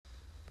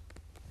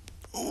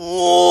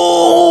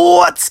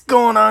What's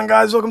going on,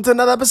 guys? Welcome to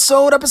another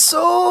episode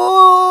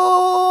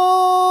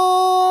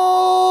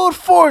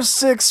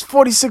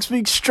 46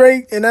 weeks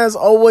straight. And as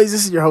always,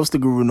 this is your host, the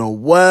Guru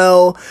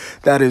Noel.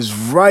 That is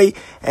right.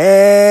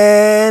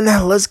 And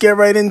let's get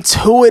right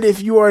into it.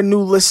 If you are a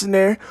new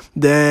listener,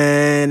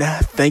 then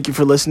thank you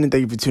for listening.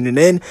 Thank you for tuning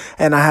in.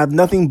 And I have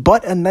nothing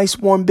but a nice,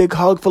 warm, big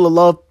hug full of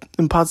love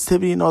and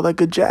positivity and all that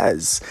good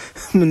jazz.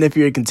 And if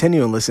you're a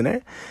continuing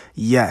listener,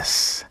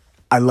 yes,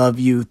 I love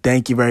you.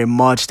 Thank you very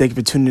much. Thank you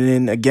for tuning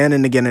in again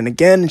and again and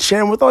again and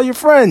sharing with all your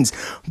friends.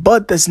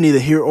 But that's neither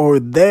here or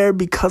there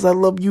because I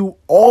love you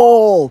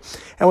all.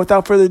 And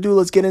without further ado,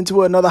 let's get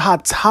into another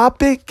hot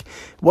topic.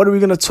 What are we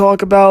going to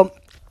talk about?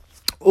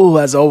 Oh,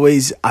 as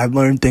always, I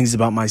learn things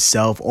about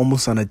myself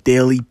almost on a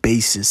daily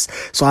basis.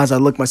 So as I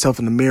look myself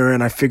in the mirror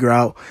and I figure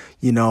out,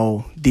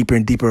 deeper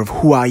and deeper of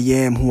who I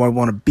am, who I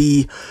want to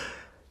be,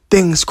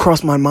 things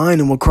cross my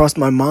mind. And what crossed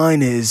my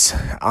mind is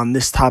on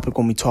this topic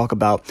when we talk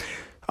about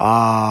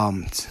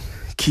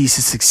keys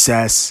to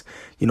success,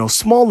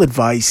 small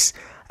advice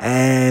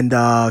and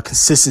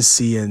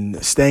consistency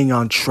and staying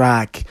on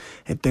track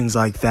and things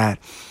like that.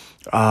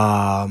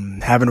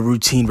 Having a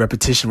routine,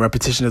 repetition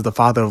is the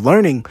father of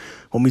learning.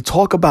 When we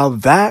talk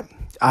about that,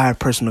 I have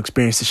personal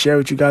experience to share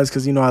with you guys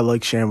because, I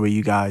like sharing with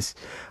you guys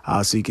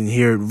so you can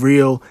hear it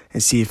real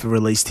and see if it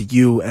relates to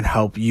you and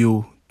help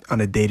you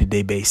on a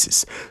day-to-day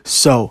basis.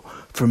 So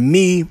for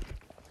me,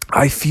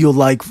 I feel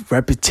like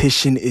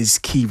repetition is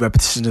key.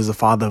 Repetition is the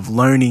father of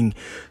learning.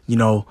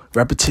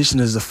 Repetition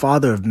is the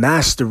father of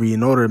mastery.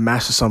 In order to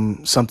master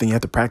something, you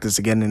have to practice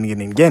again and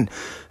again and again.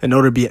 In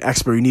order to be an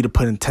expert, you need to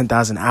put in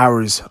 10,000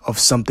 hours of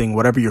something,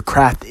 whatever your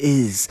craft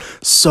is.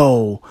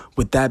 So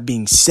with that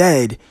being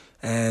said,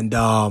 and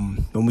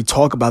when we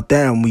talk about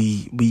that and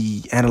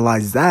we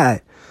analyze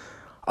that,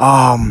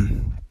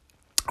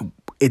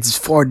 it's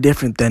far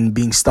different than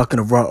being stuck in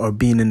a rut or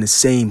being in the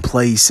same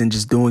place and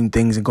just doing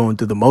things and going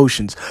through the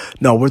motions.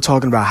 No, we're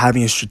talking about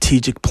having a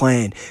strategic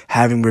plan,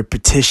 having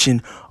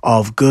repetition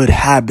of good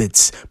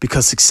habits,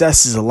 because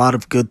success is a lot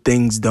of good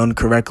things done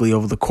correctly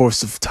over the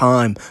course of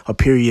time, a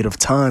period of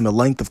time, a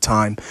length of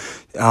time.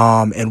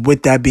 And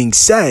with that being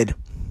said,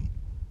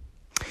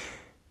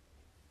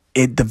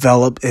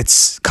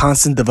 it's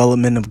constant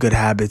development of good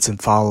habits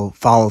and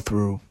follow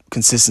through,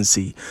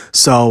 consistency.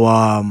 So,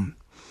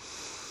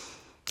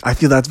 I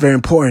feel that's very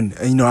important,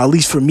 at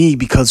least for me,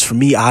 because for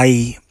me,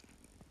 I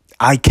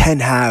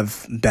can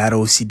have bad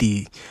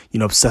OCD,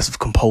 obsessive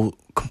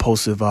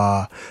compulsive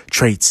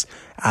traits.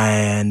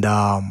 And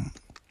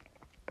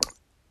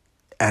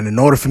in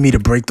order for me to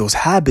break those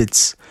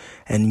habits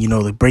and,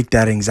 to break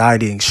that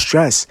anxiety and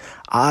stress,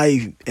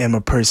 I am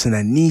a person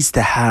that needs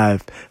to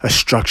have a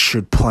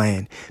structured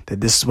plan,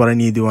 that this is what I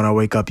need to do when I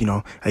wake up.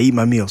 I eat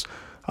my meals,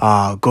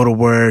 go to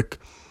work,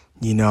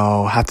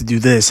 have to do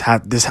this.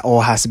 This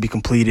all has to be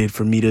completed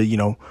for me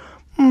to,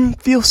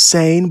 feel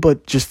sane,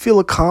 but just feel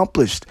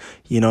accomplished.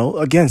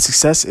 Again,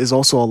 success is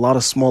also a lot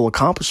of small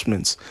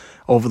accomplishments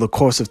over the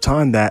course of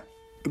time that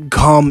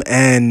come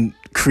and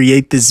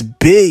create this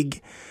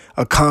big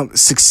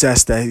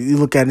success that you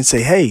look at and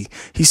say, hey,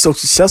 he's so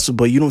successful,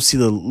 but you don't see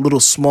the little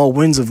small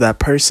wins of that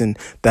person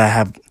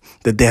that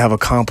they have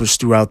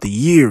accomplished throughout the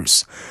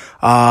years.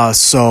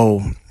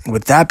 So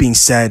with that being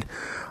said,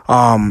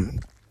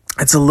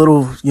 it's a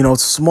little,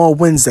 it's small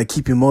wins that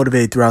keep you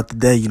motivated throughout the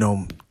day,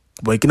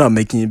 waking up,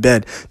 making your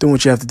bed, doing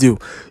what you have to do,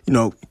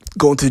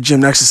 going to the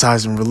gym,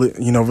 exercising,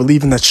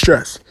 relieving that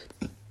stress.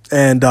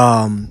 And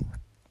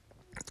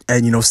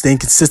staying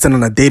consistent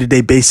on a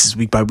day-to-day basis,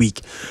 week by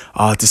week,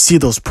 to see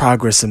those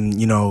progress and,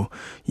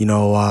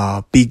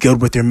 be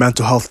good with your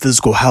mental health,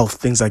 physical health,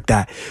 things like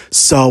that.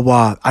 So,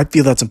 I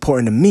feel that's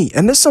important to me.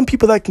 And there's some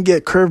people that can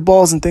get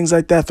curveballs and things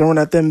like that thrown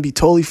at them and be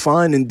totally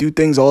fine and do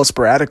things all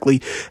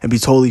sporadically and be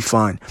totally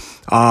fine.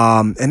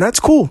 And that's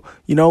cool,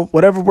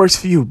 whatever works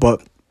for you.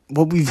 But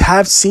what we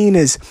have seen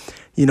is,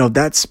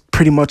 that's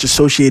pretty much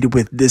associated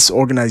with this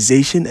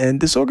organization, and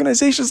this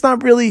organization is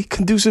not really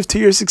conducive to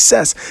your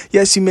success.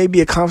 Yes, you may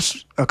be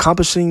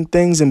accomplishing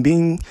things and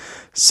being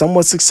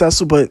somewhat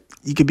successful, but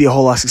you could be a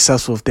whole lot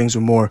successful if things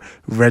were more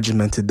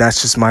regimented.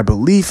 That's just my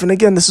belief. And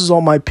again, this is all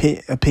my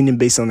opinion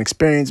based on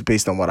experience,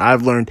 based on what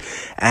I've learned.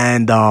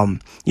 And,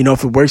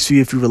 if it works for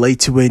you, if you relate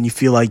to it and you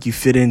feel like you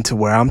fit into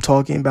where I'm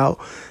talking about,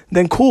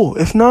 then cool.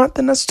 If not,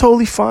 then that's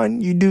totally fine.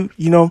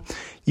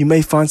 You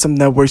may find something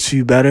that works for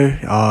you better.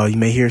 You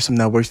may hear something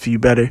that works for you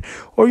better,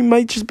 or you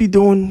might just be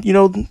doing,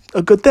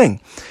 a good thing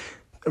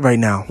right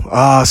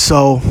now.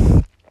 So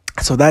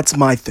that's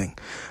my thing.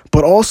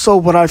 But also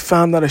what I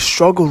found that I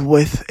struggled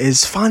with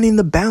is finding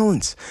the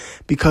balance,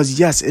 because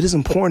yes, it is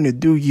important to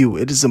do you.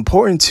 It is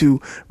important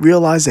to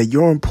realize that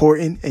you're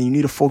important and you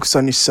need to focus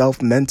on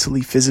yourself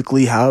mentally,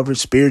 physically, however,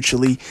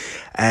 spiritually,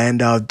 and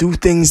do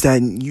things that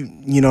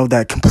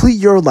that complete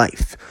your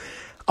life.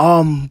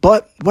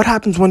 But what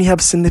happens when you have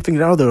a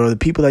significant other or the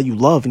people that you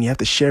love and you have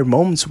to share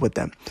moments with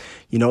them?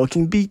 It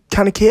can be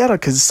kind of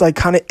chaotic because it's like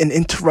kind of an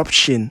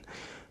interruption,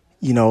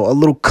 a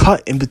little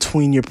cut in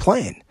between your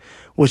plan.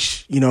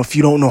 which, if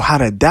you don't know how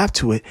to adapt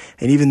to it,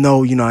 and even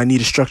though, I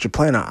need a structured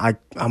plan,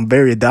 I'm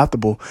very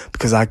adaptable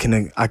because I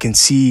can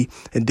see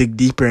and dig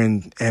deeper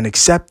and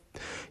accept,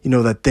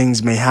 that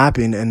things may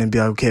happen, and then be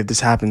like, okay, if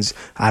this happens,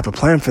 I have a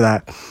plan for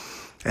that,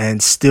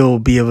 and still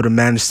be able to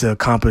manage to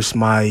accomplish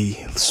my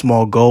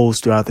small goals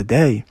throughout the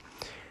day.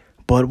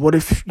 But what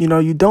if,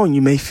 you don't?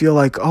 You may feel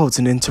like, oh, it's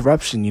an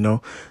interruption,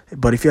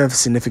 But if you have a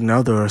significant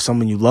other or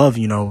someone you love,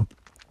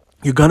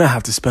 you're going to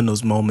have to spend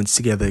those moments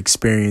together,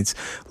 experience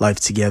life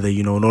together,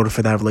 in order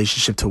for that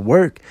relationship to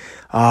work.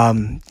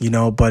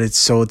 But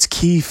it's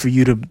key for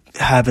you to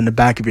have in the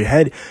back of your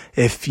head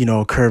if,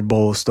 a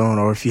curveball was thrown,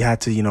 or if you had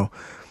to,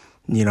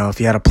 if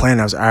you had a plan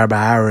that was hour by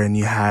hour and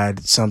you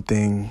had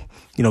something,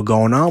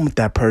 going on with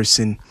that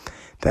person,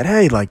 that,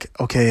 hey, like,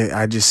 okay,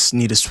 I just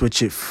need to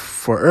switch it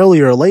for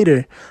earlier or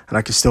later and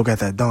I can still get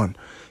that done.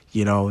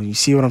 You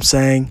see what I'm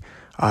saying?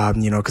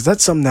 Because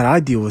that's something that I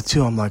deal with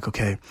too. I'm like,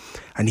 okay,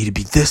 I need to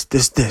be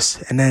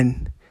this. And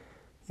then,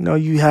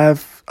 you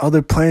have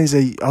other plans,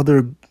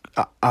 other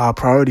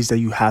priorities that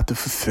you have to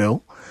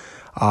fulfill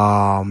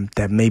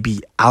that may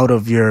be out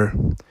of your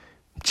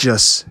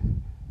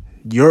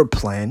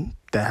plan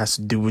that has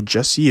to do with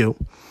just you.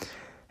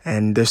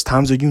 And there's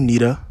times where you need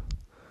to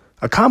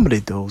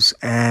accommodate those,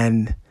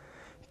 and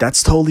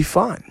that's totally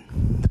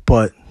fine.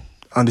 But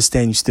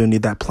understand you still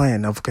need that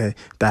plan of, okay,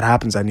 if that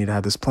happens, I need to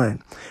have this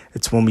plan.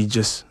 It's when we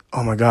just,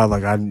 oh my God,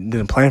 like I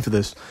didn't plan for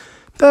this,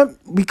 that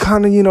we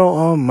kind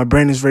of, my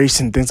brain is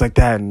racing, things like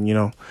that.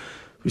 And,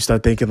 we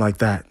start thinking like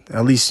that.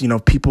 At least,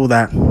 people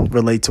that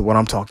relate to what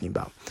I'm talking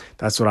about.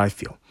 That's what I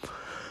feel.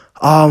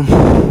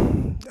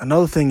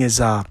 Another thing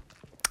is,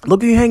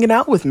 look who you're hanging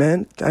out with,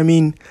 man. I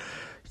mean,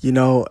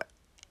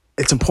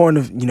 it's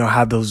important to,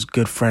 have those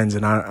good friends.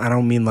 And I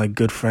don't mean like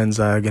good friends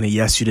that are going to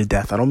yes you to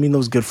death. I don't mean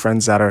those good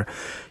friends that are,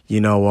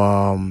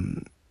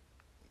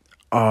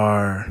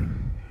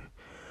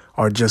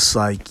 are just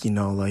like,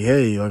 like,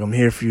 hey, like I'm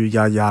here for you,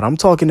 yada, yada. I'm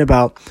talking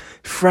about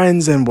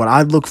friends, and what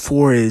I look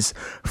for is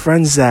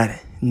friends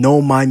that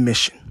know my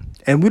mission.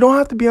 And we don't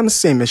have to be on the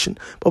same mission,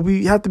 but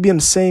we have to be in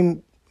the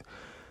same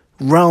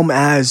realm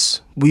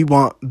as we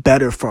want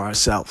better for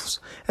ourselves.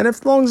 And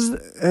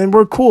and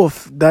we're cool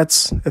if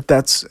that's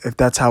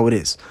how it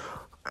is.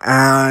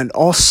 And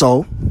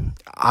also,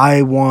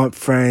 I want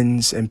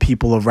friends and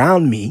people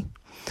around me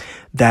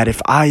that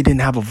if I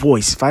didn't have a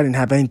voice, if I didn't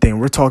have anything,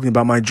 we're talking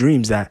about my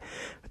dreams, that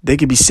they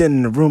could be sitting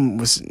in a room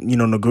with,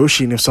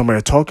 negotiating with somebody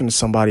or talking to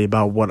somebody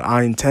about what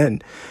I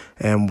intend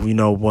and,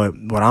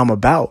 what I'm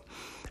about,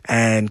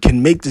 and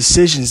can make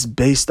decisions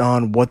based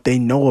on what they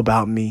know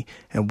about me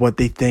and what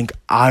they think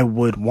I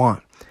would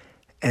want,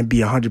 and be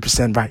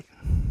 100% right.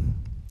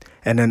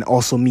 And then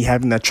also me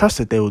having that trust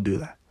that they will do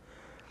that.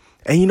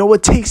 And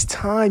it takes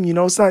time.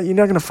 It's not, you're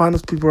not going to find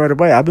those people right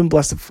away. I've been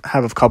blessed to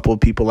have a couple of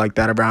people like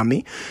that around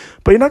me,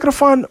 but you're not going to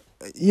find,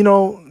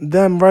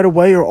 them right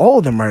away, or all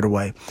of them right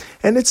away.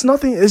 And it's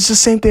nothing. It's the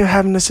same thing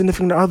having a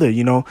significant other.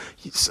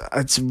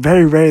 It's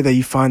very rare that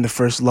you find the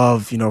first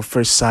love,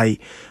 first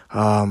sight,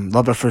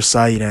 love at first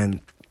sight,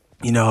 and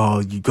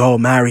you go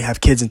marry,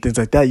 have kids and things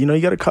like that. You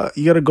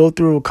gotta go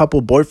through a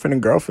couple boyfriend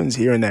and girlfriends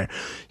here and there.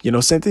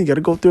 Same thing. You gotta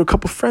go through a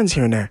couple friends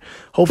here and there.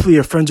 Hopefully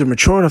your friends are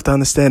mature enough to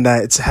understand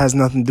that it has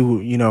nothing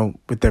to do,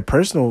 with their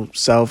personal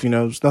self.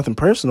 It's nothing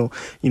personal.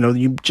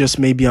 You just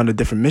may be on a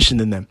different mission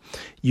than them.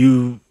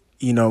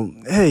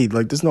 Hey,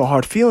 like there's no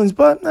hard feelings,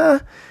 but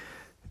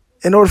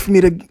in order for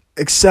me to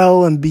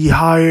excel and be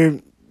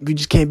higher, we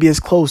just can't be as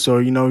close,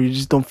 or, you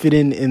just don't fit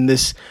in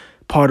this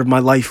part of my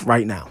life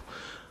right now.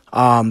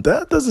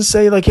 That doesn't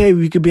say like, hey,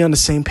 we could be on the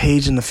same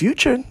page in the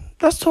future.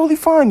 That's totally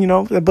fine,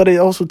 but it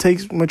also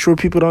takes mature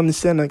people to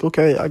understand, like,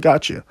 okay, I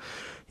got you.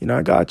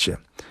 I got you.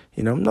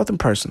 Nothing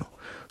personal.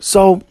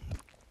 So,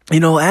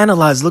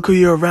 analyze, look who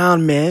you're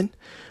around, man.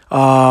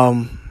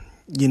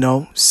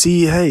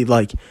 See, hey,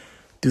 like,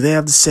 do they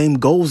have the same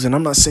goals? And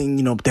I'm not saying,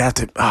 they have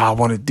to, I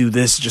want to do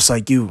this just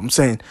like you. I'm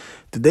saying,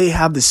 do they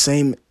have the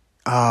same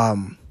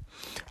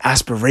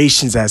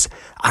aspirations as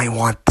I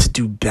want to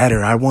do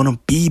better? I want to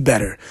be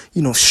better,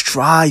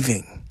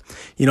 striving,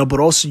 but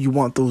also you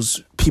want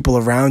those people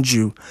around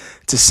you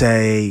to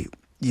say,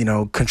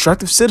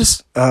 constructive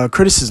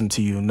criticism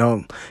to you.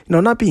 No,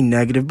 not being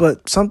negative,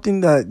 but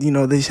something that,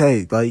 they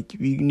say, like,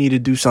 you need to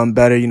do something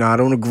better. I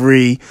don't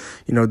agree,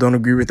 don't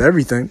agree with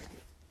everything,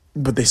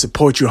 but they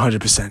support you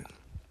 100%.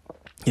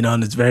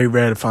 And it's very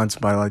rare to find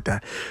somebody like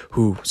that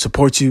who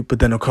supports you, but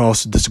then can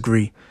also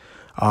disagree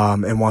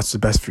and wants the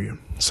best for you.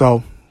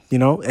 So,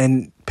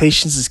 and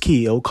patience is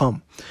key. It'll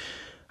come.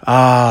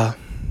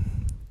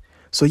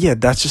 So, yeah,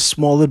 that's just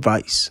small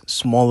advice.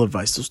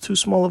 Those two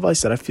small advice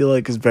that I feel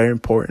like is very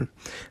important.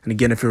 And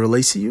again, if it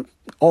relates to you,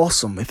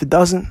 awesome. If it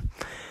doesn't,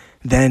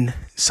 then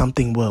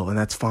something will, and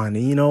that's fine.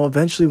 And,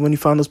 eventually when you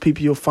find those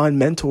people, you'll find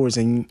mentors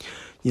and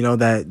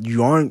that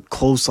you aren't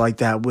close like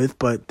that with,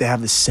 but they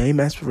have the same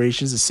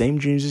aspirations, the same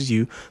dreams as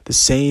you, the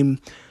same,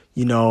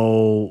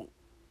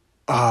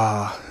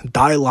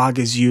 dialogue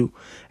as you.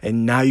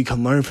 And now you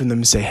can learn from them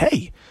and say,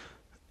 hey,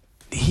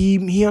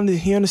 he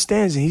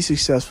understands and he's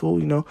successful.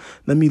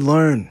 Let me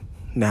learn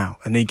now.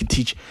 And then you can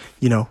teach,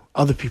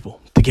 other people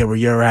to get where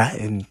you're at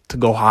and to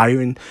go higher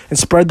and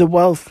spread the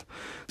wealth.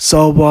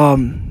 So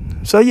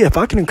yeah, if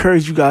I can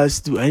encourage you guys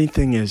to do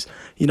anything is,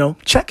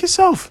 check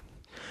yourself.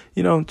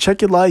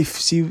 Check your life,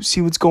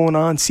 see what's going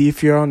on, see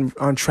if you're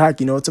on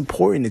track. It's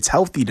important. It's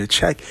healthy to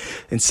check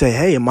and say,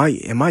 hey, am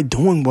I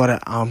doing what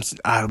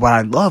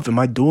I love? Am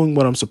I doing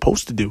what I'm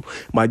supposed to do?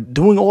 Am I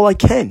doing all I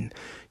can?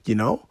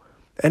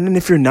 And then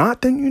if you're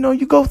not, then,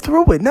 you go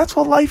through it. And that's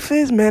what life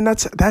is, man.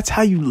 That's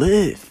how you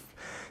live.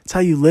 It's how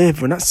you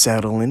live. We're not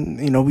settling,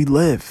 we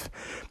live,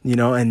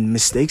 and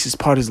mistakes is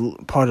part of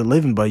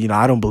living. But,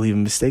 I don't believe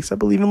in mistakes. I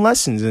believe in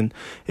lessons. And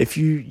if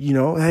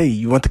hey,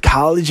 you went to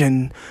college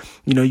and,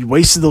 you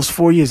wasted those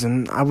 4 years,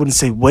 and I wouldn't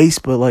say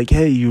waste, but like,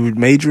 hey, you were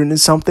majoring in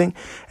something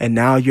and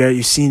now you're at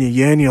your senior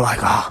year and you're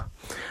like, I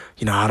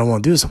don't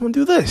want to do this. I want to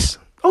do this.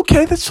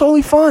 Okay, that's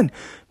totally fine.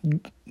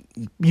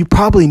 You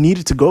probably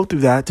needed to go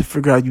through that to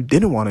figure out you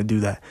didn't want to do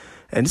that.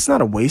 And it's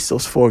not a waste,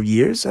 those 4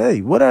 years.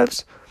 Hey, whatever.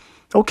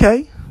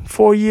 Okay,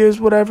 4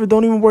 years, whatever.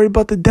 Don't even worry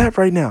about the debt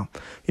right now.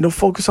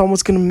 Focus on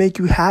what's going to make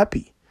you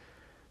happy.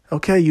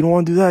 Okay, you don't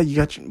want to do that.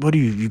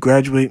 You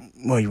graduate,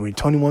 you were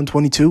 21,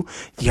 22.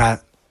 You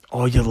got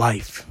all your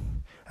life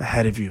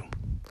ahead of you.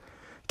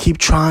 Keep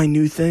trying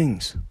new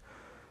things.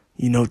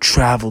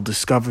 Travel,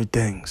 discover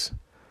things.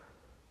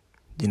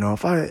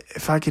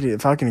 If I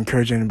can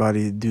encourage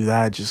anybody to do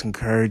that, just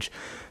encourage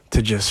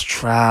to just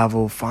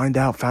travel, find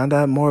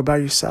out more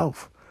about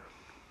yourself.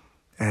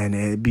 And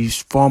it'd be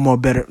far more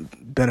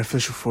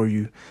beneficial for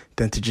you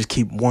than to just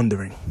keep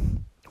wondering,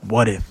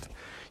 what if,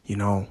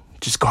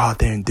 just go out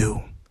there and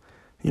do,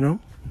 And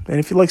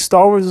if you like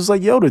Star Wars, it's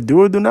like Yoda,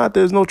 do or do not,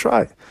 there's no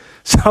try.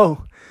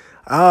 So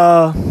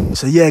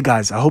yeah,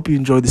 guys, I hope you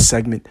enjoyed this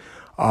segment.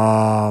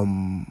 Yeah,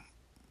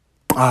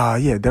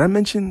 did I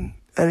mention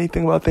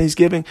anything about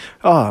Thanksgiving?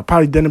 I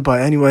probably didn't,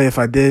 but anyway, if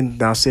I did,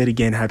 then I'll say it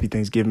again. Happy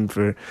Thanksgiving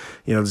for,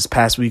 this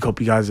past week. Hope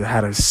you guys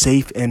had a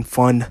safe and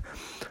fun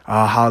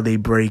holiday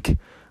break.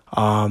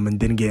 And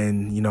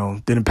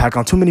didn't pack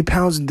on too many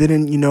pounds and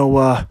didn't,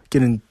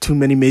 get in too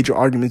many major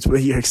arguments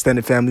with your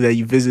extended family that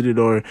you visited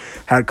or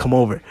had come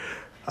over.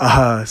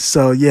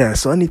 So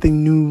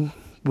anything new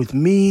with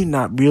me?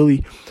 Not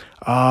really.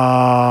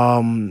 I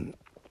went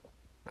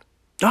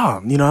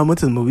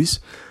to the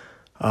movies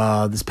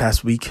this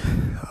past week,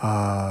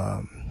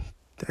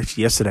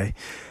 actually yesterday,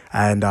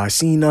 and I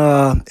seen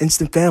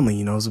Instant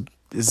Family.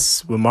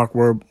 It's with Mark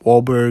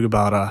Wahlberg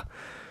about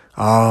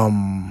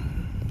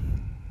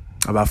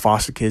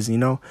foster kids.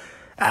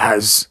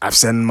 As I've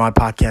said in my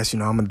podcast,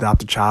 I'm an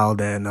adopted child,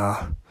 and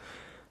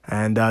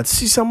to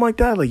see something like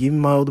that, like even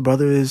my older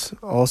brother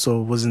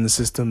was in the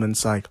system, and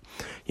it's like,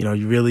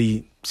 you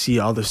really see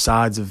other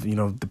sides of, the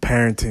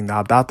parenting, the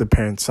adopted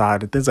parent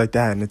side and things like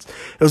that. And it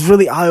was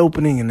really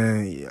eye-opening, and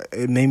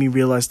it made me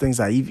realize things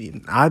that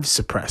I've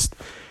suppressed.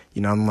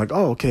 I'm like,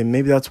 oh, okay,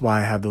 maybe that's why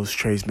I have those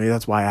traits. Maybe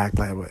that's why I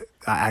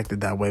acted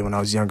that way when I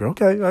was younger.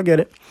 Okay, I get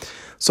it.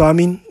 So,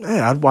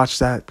 I'd watch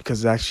that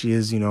because it actually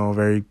is, a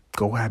very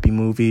go-happy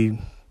movie.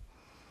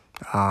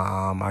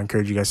 I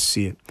encourage you guys to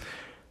see it.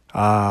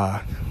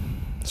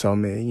 So,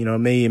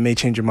 it may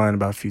change your mind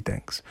about a few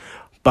things.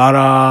 But,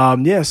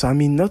 yes,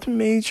 nothing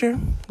major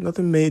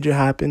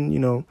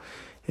happened,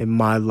 in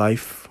my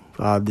life,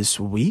 this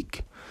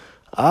week.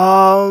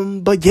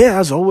 But yeah,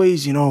 as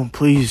always,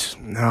 please,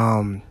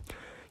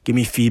 give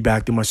me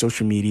feedback through my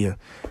social media.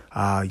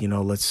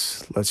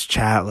 Let's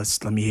chat.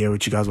 Let me hear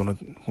what you guys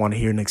want to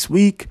hear next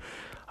week.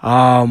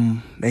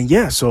 And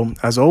yeah, so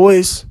as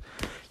always,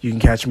 you can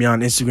catch me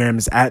on Instagram.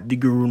 It's at the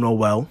Guru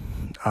Noel.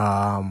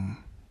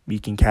 You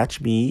can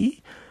catch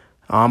me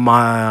on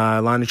my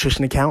Line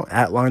Nutrition account,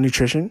 at Line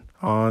Nutrition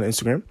on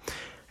Instagram,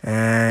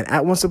 and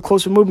at One Step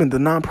Closer Movement, the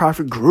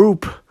nonprofit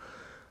group,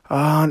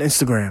 on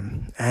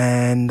Instagram.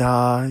 And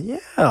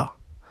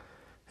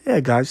yeah,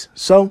 guys.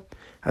 So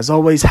as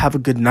always, have a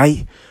good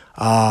night.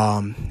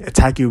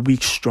 Attack your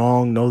week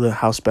strong. Know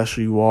how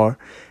special you are,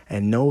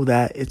 and know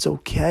that it's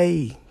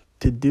okay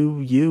to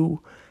do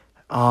you.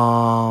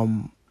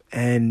 And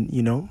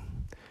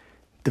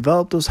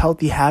develop those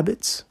healthy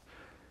habits,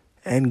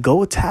 and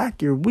go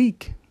attack your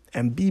week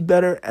and be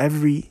better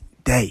every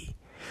day.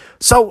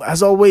 So,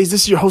 as always,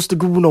 this is your host, the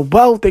Guru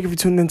Noel. Thank you for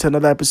tuning in to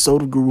another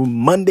episode of Guru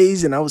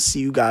Mondays, and I will see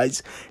you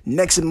guys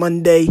next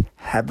Monday.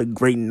 Have a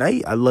great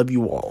night. I love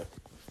you all.